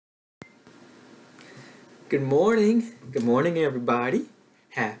Good morning. Good morning, everybody.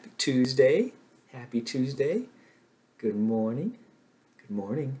 Happy Tuesday. Happy Tuesday. Good morning. Good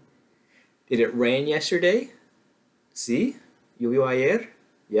morning. Did it rain yesterday? See? Llovió ayer?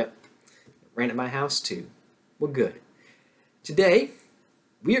 Yep. It rained at my house too. Well, good. Today,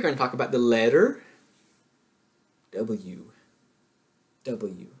 we are going to talk about the letter W.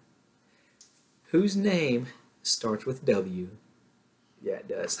 W. Whose name starts with W? Yeah, it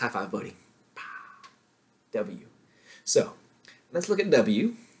does. High five, buddy. W. So, let's look at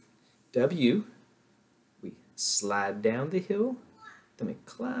W. W, we slide down the hill, then we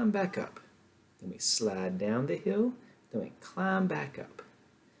climb back up. Then we slide down the hill, then we climb back up.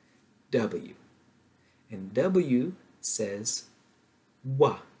 W. And W says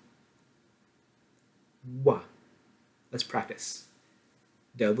wa. Wa. Let's practice.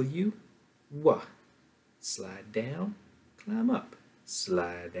 W, wa. Slide down, climb up.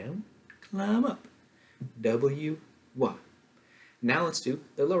 Slide down, climb up. W, wa. Now let's do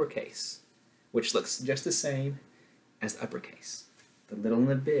the lowercase, which looks just the same as the uppercase. The little and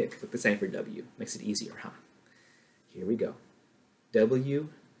the big look the same for W. Makes it easier, huh? Here we go. W,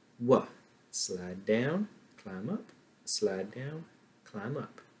 wa. Slide down, climb up. Slide down, climb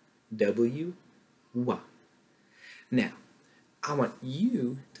up. W, wa. Now, I want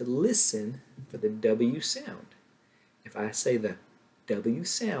you to listen for the W sound. If I say the W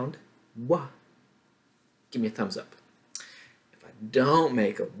sound, wa, give me a thumbs up. If I don't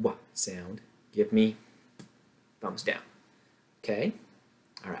make a wa sound, give me thumbs down. Okay?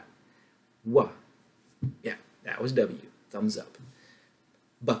 All right. Wa. Yeah, that was W. Thumbs up.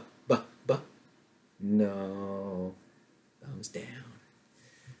 Ba, ba, ba. No. Thumbs down.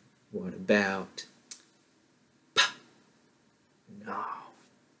 What about pa? No.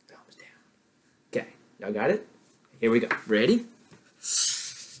 Thumbs down. Okay, y'all got it? Here we go. Ready?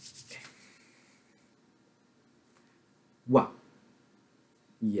 Wa.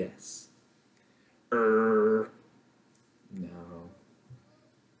 Yes. No.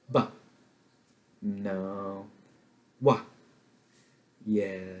 Ba. No. Wa.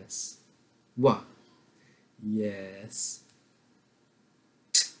 Yes. Wa. Yes.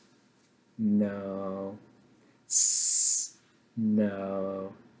 T. No. S.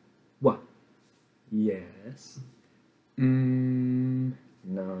 No. Wa. Yes. No.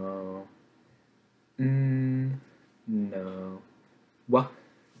 No. Wa.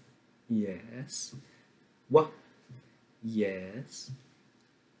 Yes. Wa. Yes.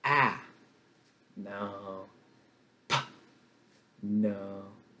 Ah. No. Pa. No.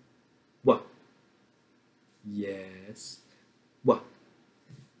 Wa. Yes. Wa.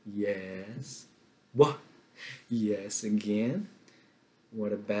 Yes. Wa. Yes again.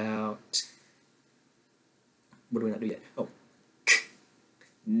 What about... What do we not do yet? Oh. K.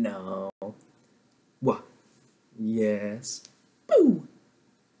 No. Wa. Yes. Boo.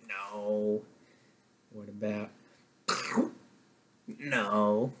 No. What about...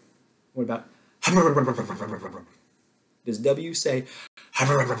 No. What about... Does W say...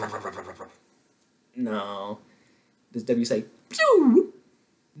 No. Does W say... Pew?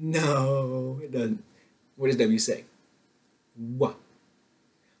 No, it doesn't. What does W say? Wa.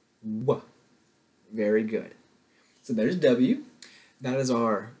 Wa. Very good. So there's W. That is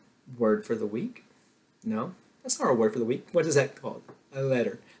our word for the week. No, that's not our word for the week. What is that called? A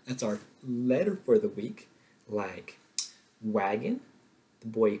letter. That's our letter for the week. Like wagon. The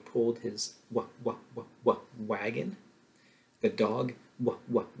boy pulled his wagon. The dog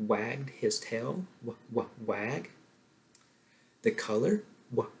wagged his tail. Wag. The color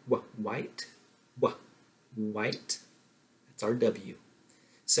white. White. That's our W.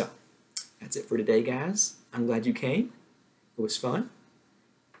 So that's it for today, guys. I'm glad you came. It was fun.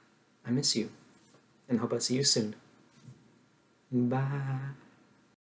 I miss you, and hope I see you soon. Bye.